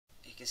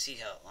can see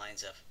how it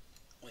lines up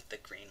with the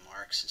green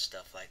marks and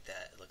stuff like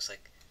that. It looks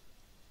like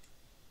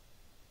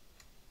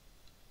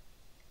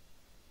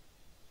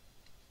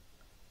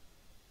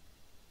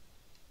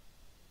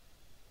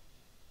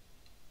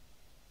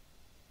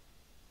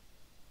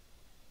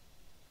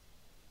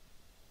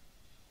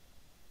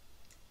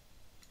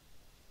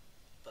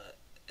but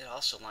it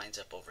also lines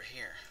up over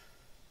here.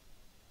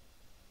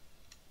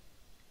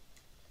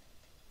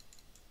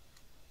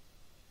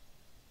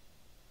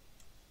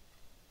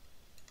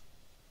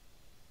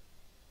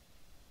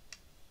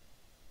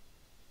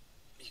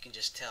 You can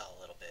just tell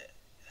a little bit.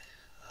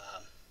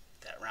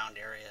 That round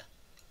area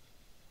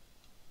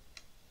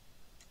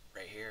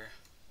right here,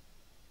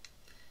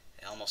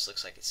 it almost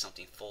looks like it's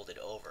something folded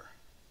over.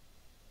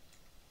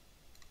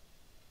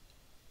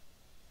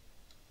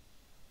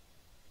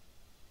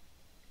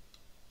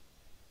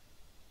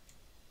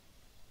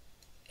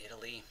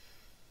 Italy.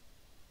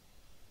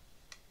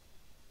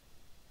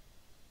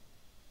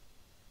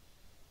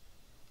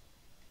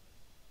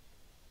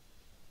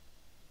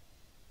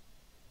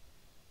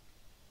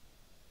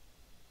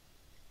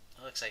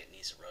 It looks like it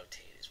needs to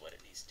rotate is what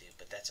it needs to do,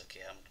 but that's okay.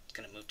 I'm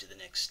going to move to the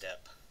next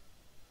step,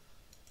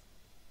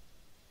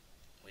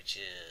 which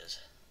is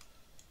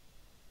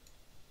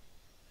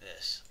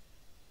this.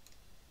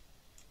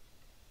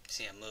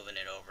 See, I'm moving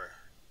it over,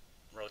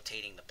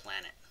 rotating the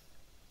planet.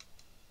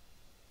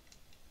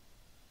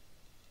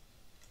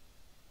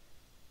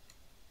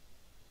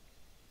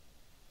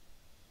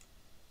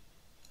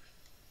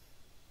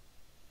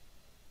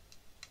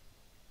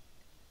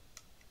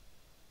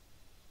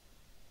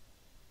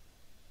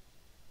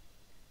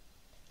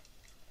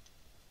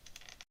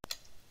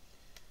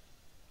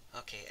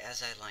 Okay,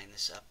 as I line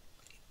this up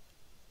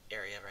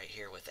area right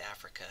here with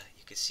Africa,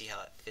 you can see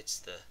how it fits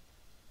the,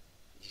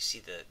 you see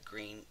the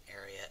green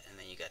area and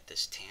then you got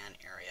this tan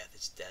area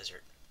that's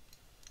desert.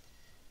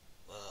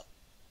 Well,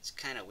 it's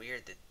kind of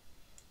weird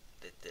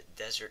that the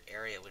desert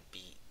area would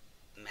be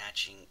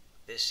matching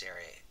this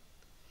area.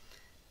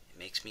 It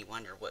makes me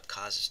wonder what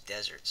causes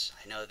deserts.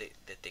 I know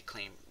that they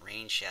claim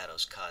rain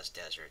shadows cause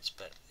deserts,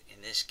 but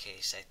in this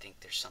case I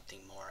think there's something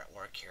more at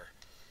work here.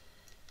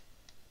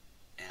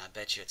 And I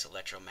bet you it's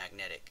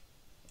electromagnetic.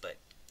 But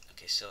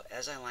okay, so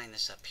as I line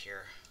this up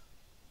here,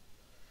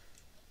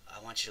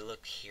 I want you to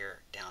look here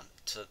down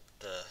to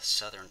the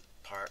southern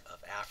part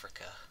of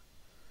Africa,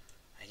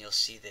 and you'll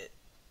see that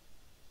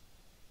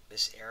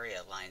this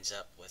area lines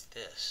up with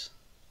this.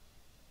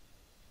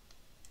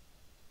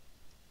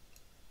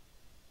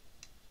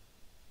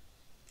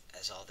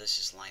 As all this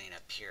is lining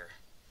up here.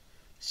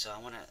 So I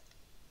want to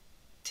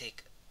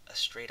take a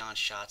straight on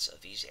shots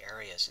of these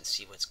areas and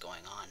see what's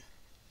going on.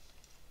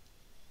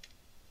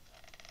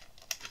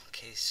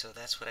 Okay, so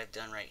that's what I've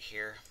done right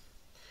here.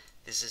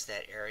 This is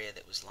that area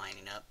that was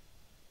lining up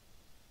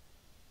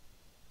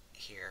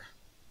here.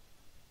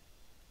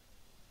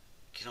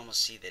 You can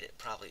almost see that it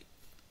probably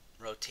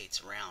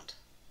rotates around.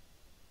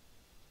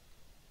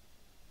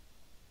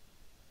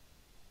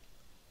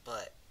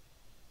 But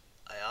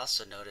I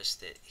also noticed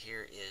that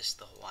here is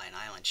the Hawaiian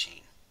island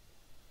chain.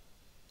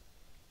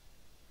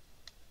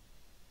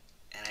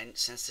 And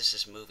since this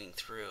is moving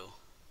through,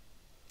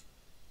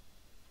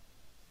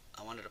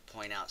 I wanted to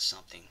point out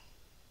something.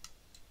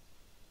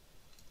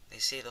 They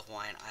say the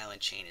Hawaiian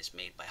island chain is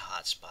made by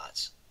hot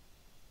spots.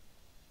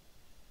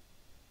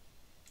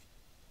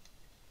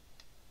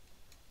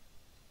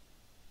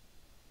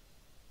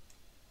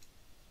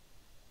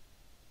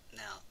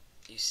 Now,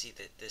 you see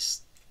that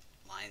this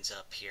lines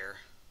up here.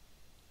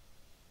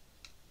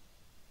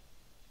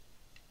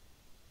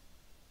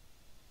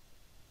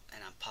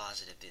 And I'm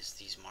positive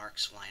these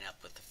marks line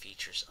up with the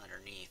features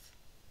underneath.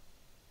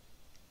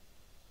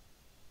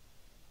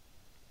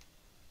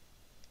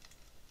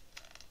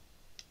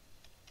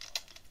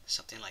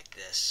 Something like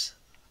this.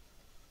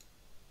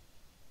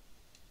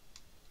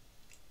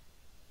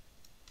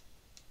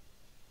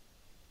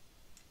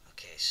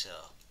 Okay, so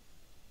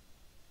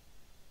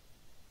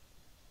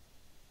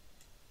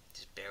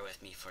just bear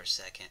with me for a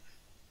second.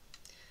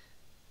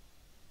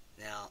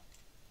 Now,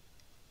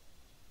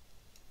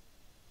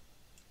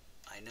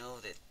 I know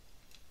that,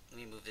 let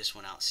me move this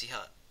one out. See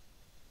how,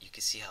 you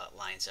can see how it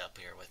lines up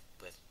here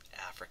with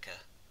Africa.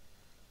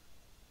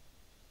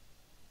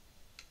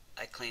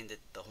 I claim that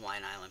the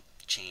Hawaiian island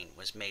chain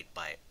was made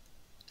by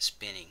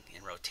spinning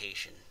and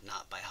rotation,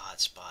 not by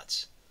hot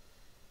spots.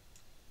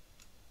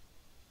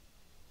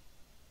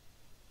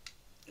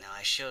 Now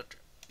I showed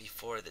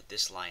before that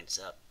this lines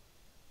up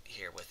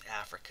here with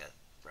Africa,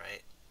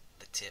 right?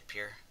 The tip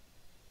here.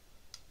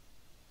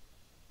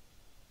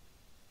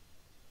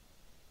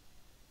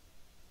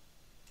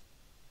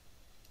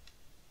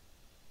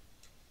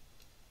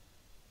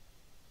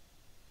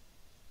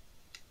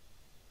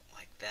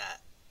 Like that.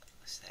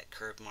 That's that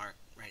curve mark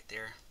right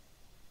there.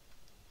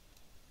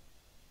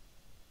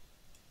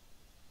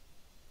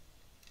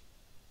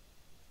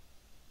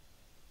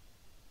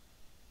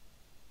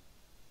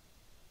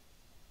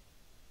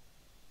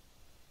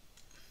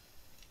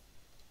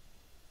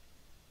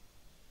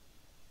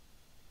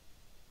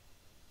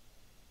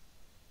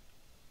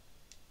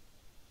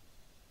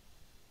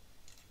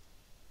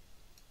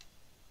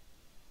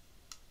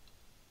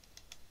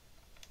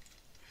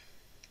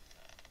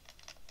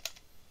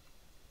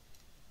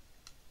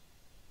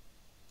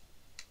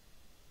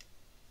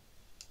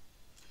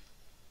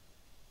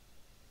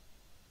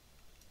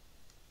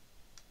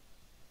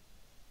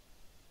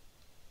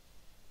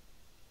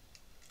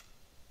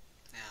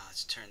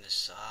 Let's turn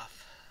this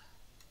off.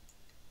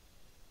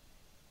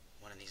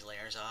 One of these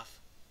layers off.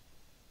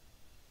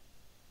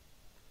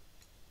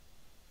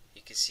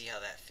 You can see how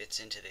that fits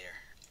into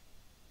there.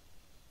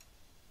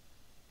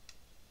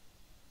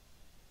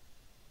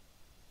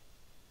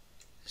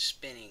 The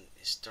spinning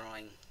is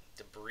throwing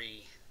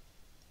debris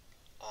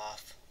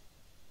off.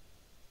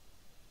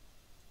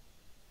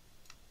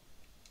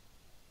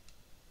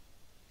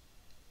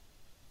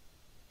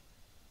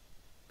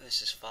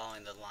 This is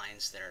following the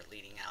lines that are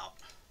leading out.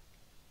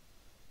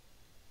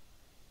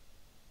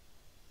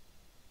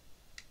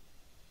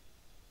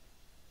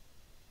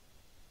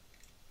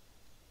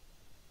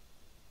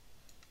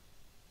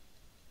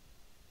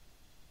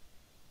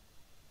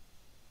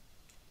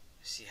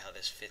 See how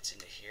this fits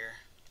into here?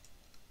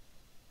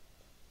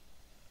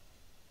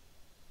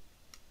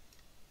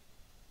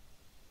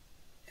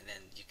 And then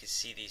you can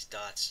see these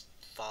dots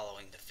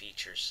following the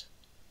features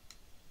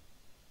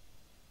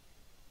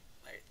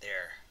right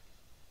there.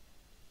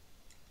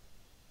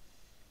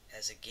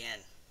 As again,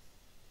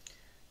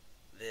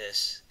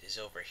 this is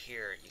over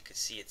here, you can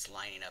see it's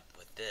lining up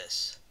with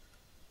this.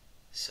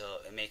 So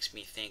it makes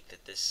me think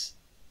that this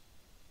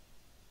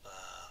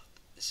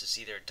is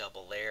either a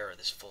double layer or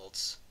this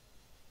folds.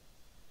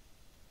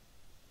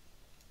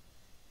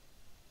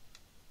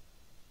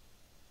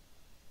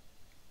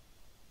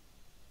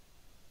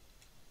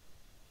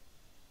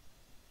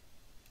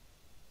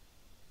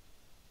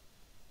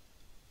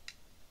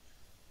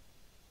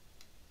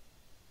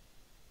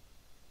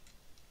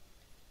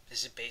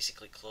 This is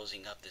basically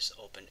closing up this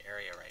open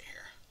area right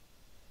here.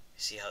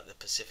 See how the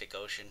Pacific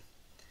Ocean,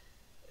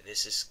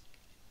 this is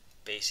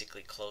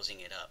basically closing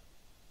it up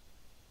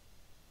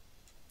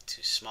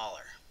to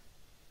smaller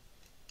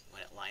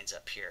when it lines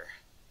up here.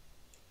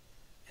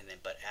 And then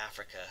but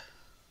Africa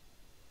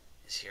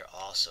is here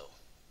also.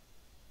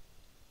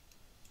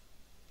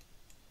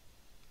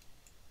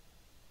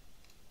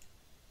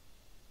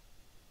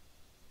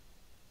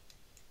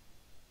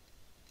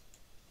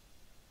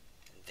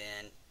 And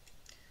then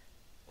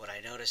what I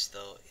noticed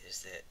though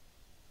is that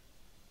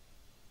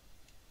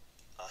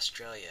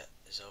Australia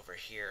is over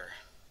here,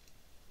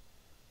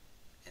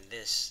 and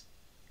this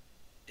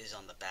is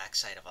on the back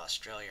side of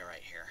Australia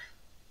right here.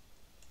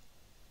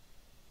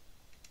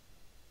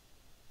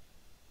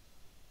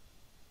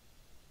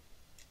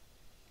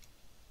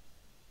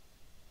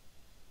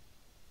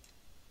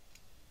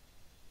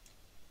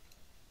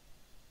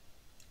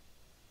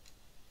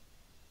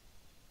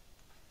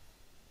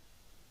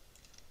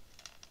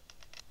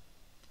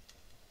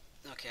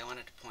 Okay, I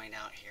wanted to point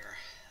out here,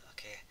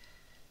 okay,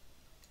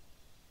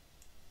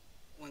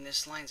 when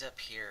this lines up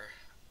here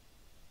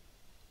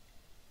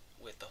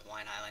with the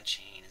Hawaiian Island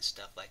chain and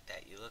stuff like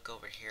that, you look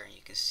over here and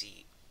you can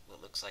see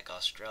what looks like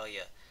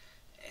Australia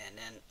and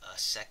then a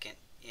second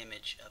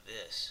image of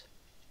this.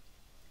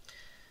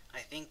 I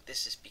think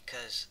this is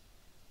because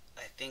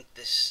I think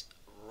this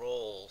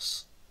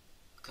rolls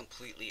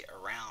completely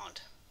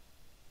around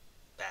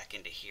back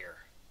into here.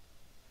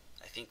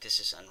 I think this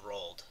is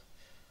unrolled.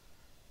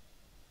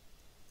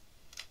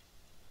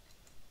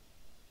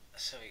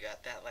 So we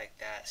got that like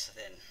that, so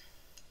then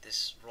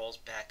this rolls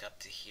back up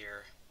to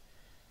here.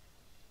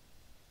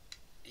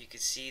 You can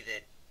see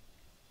that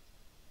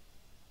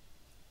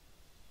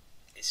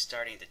it's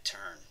starting to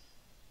turn.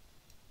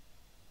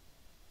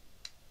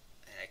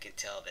 And I can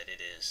tell that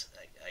it is.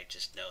 I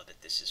just know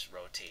that this is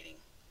rotating.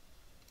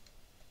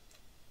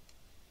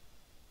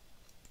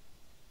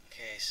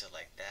 Okay, so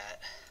like that.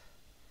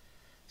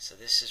 So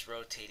this is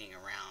rotating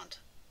around.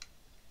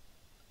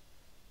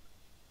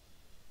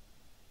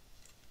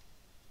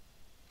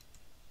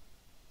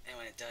 And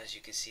when it does,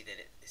 you can see that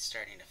it's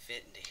starting to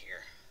fit into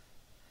here.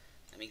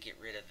 Let me get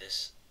rid of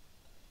this.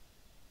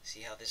 See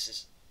how this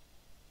is?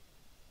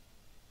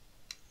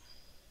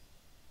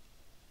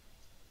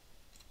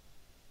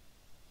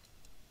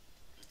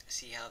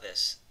 See how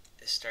this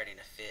is starting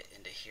to fit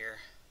into here?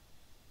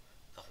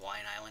 The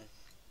Hawaiian Island.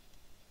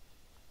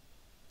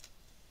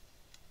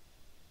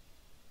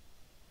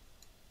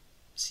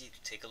 See,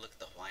 take a look at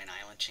the Hawaiian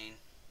Island chain.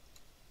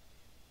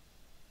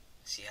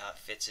 See how it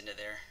fits into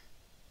there?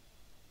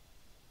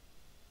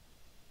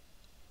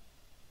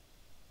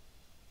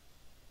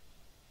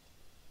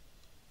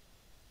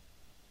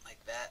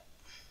 Like that.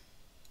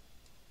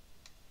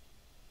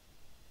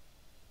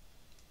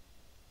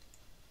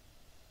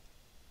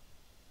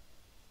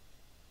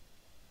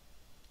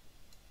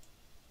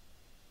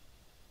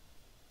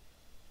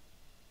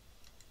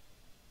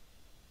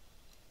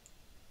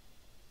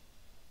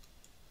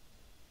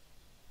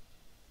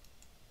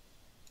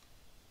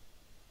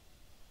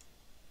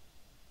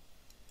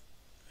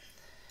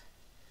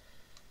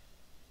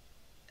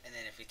 And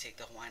then if we take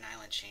the Hawaiian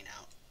Island chain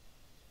out,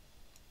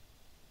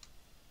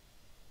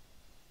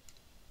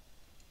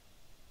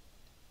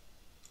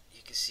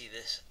 you can see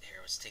this. Here,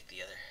 let's take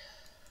the other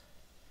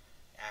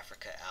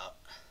Africa out.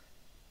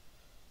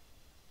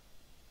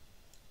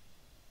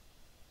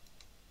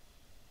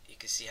 You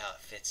can see how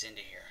it fits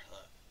into here.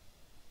 Look.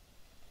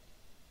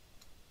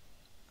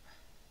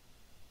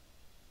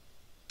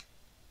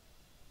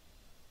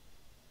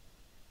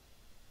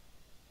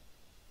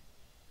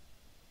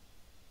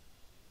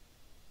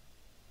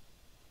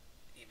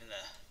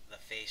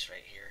 place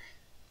right here.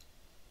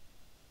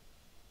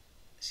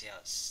 See how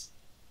it's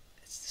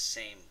the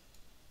same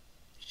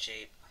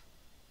shape.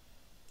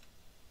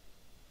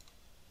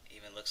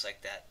 Even looks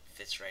like that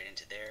fits right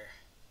into there.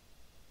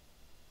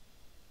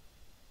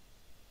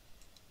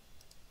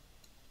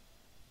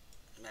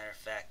 Matter of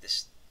fact,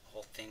 this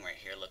whole thing right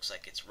here looks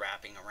like it's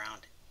wrapping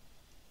around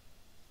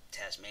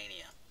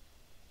Tasmania.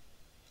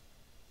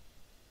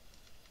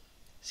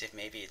 See if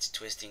maybe it's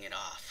twisting it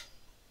off.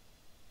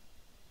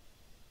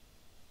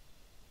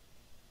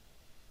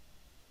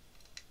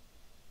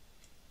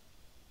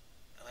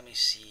 Let me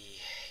see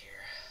here.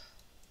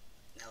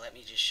 Now let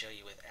me just show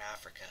you with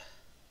Africa.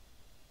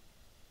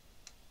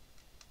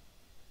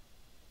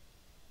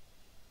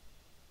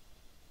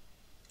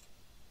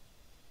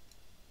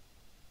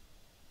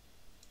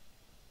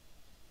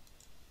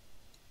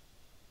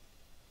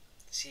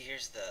 See,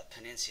 here's the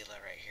peninsula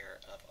right here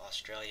of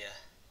Australia.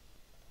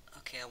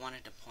 Okay, I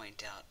wanted to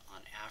point out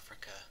on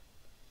Africa,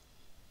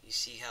 you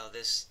see how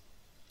this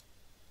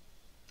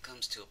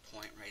comes to a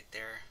point right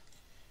there,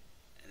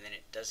 and then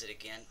it does it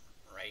again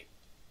right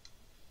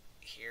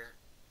here.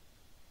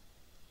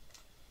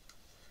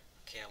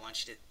 Okay, I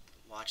want you to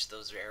watch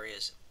those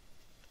areas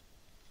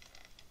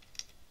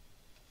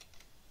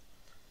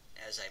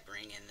as I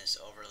bring in this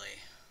overlay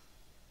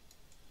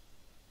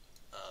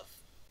of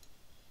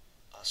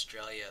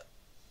Australia,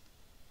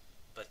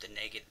 but the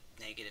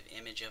negative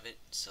image of it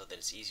so that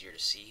it's easier to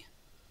see.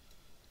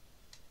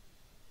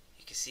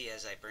 You can see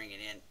as I bring it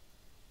in,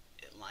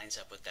 it lines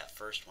up with that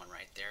first one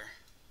right there.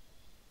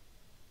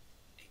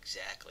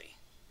 Exactly.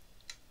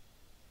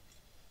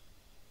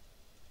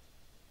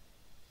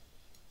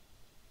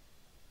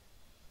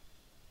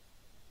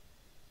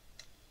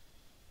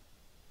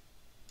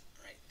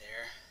 Right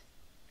there.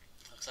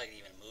 Looks like it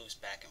even moves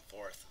back and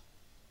forth.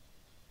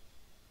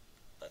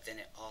 But then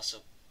it also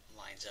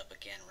lines up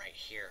again right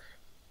here.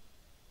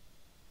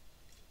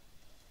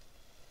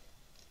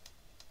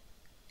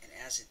 And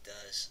as it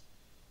does,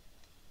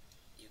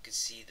 you can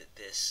see that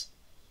this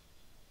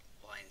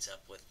lines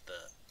up with the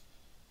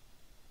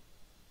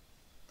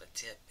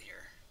tip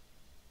here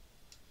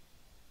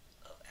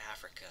of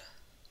Africa.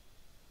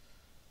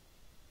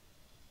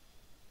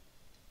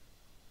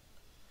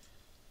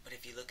 But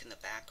if you look in the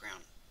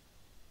background,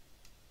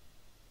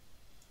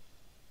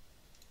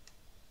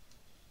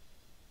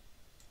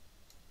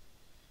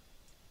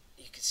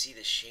 you can see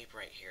the shape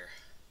right here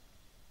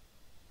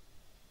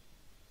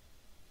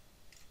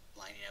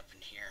lining up in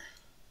here.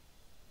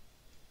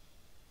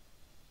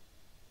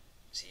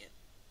 See it?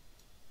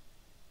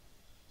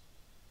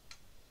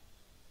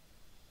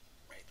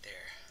 Right there.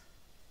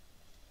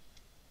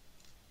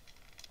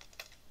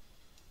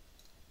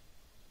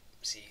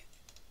 See?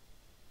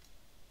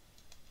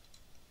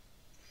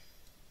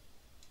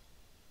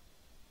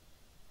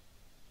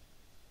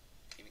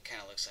 Even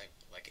kind of looks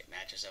like it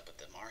matches up with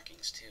the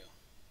markings too.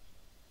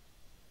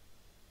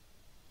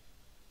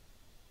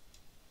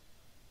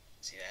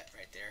 See that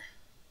right there?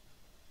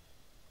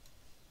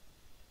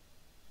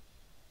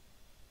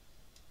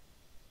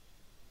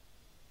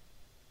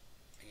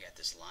 You got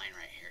this line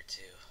right here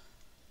too.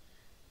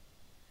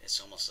 This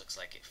almost looks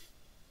like it,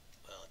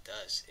 well it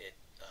does,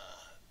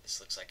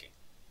 this looks like it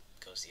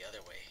goes the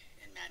other way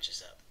and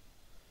matches up.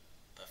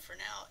 But for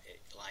now it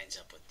lines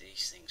up with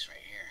these things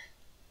right here.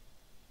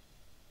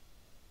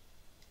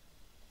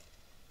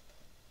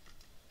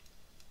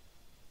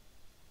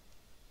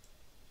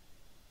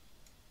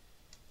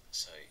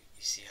 So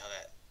you see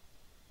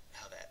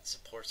how that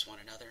supports one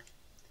another.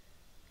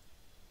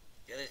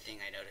 The other thing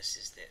I noticed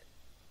is that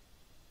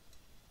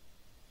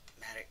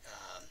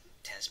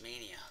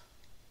Tasmania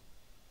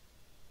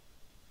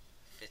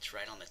fits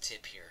right on the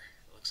tip here.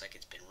 It looks like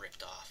it's been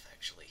ripped off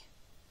actually.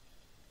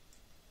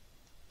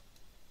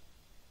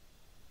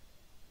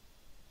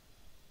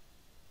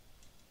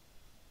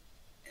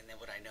 And then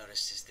what I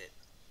noticed is that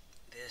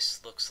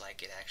this looks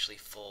like it actually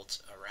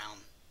folds around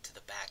to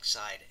the back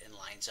side and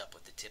lines up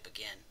with the tip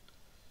again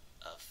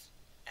of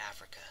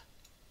Africa.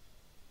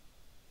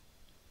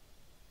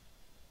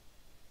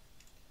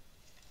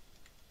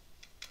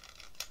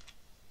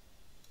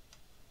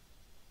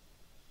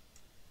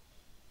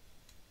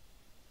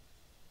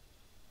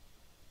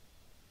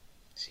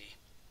 See?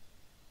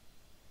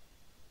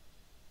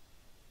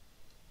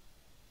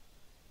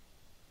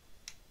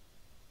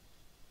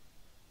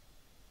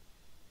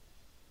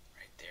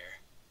 Right there.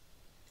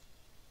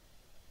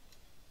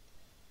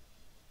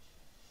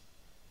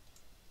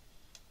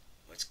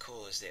 What's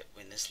cool is that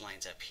when this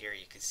lines up here,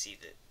 you can see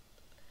that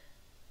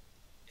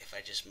if I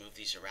just move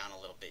these around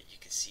a little bit, you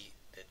can see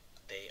that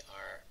they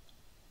are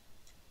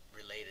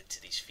related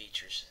to these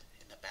features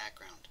in the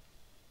background.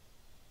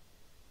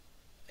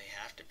 They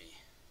have to be.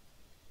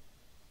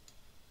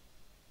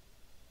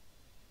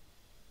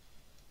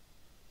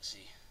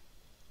 See?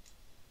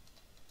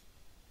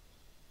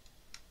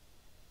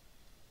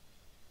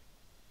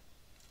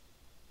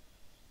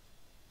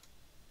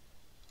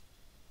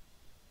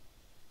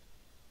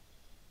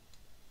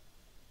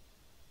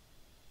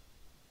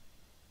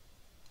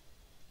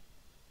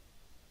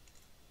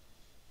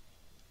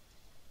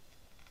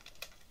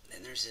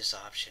 there's this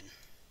option.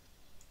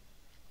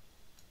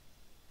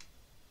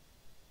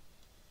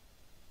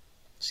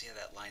 See how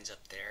that lines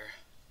up there?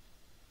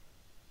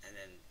 And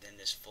then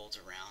this folds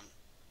around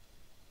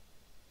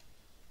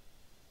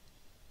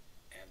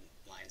and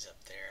lines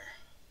up there.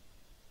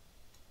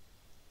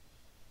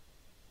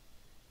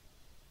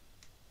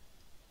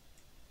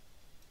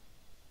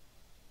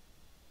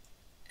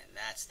 And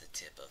that's the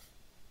tip of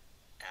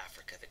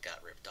Africa that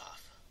got ripped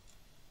off.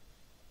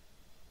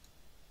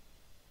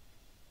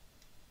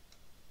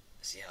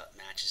 See how it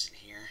matches in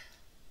here?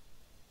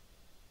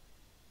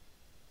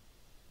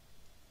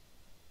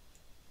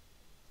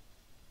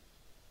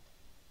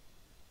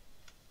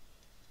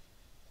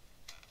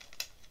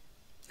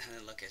 And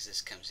then look as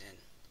this comes in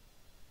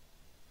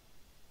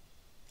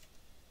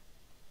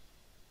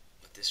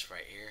with this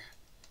right here.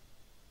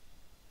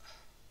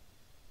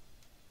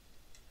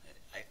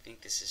 I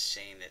think this is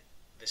saying that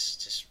this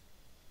just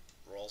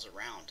rolls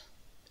around,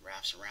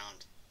 wraps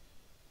around.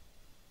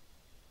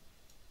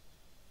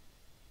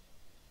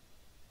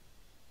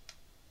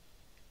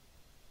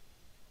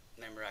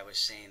 Remember I was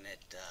saying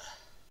that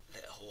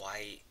that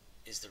Hawaii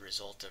is the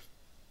result of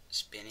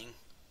spinning?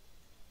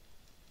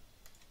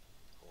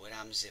 What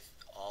happens if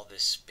all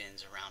this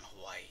spins around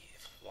Hawaii?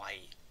 If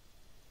Hawaii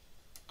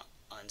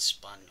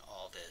unspun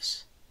all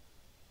this?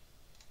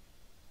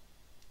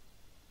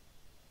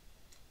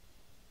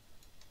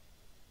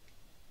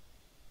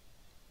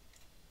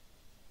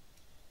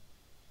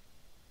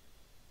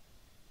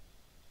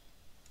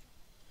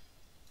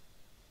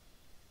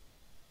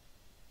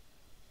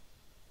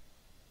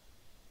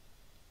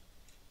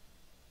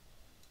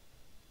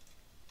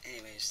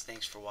 Anyways,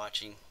 thanks for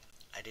watching.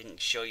 I didn't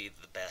show you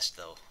the best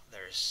though.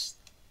 There's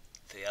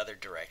the other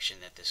direction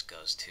that this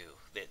goes to.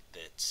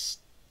 It's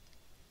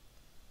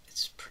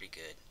pretty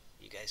good.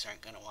 You guys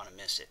aren't going to want to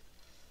miss it.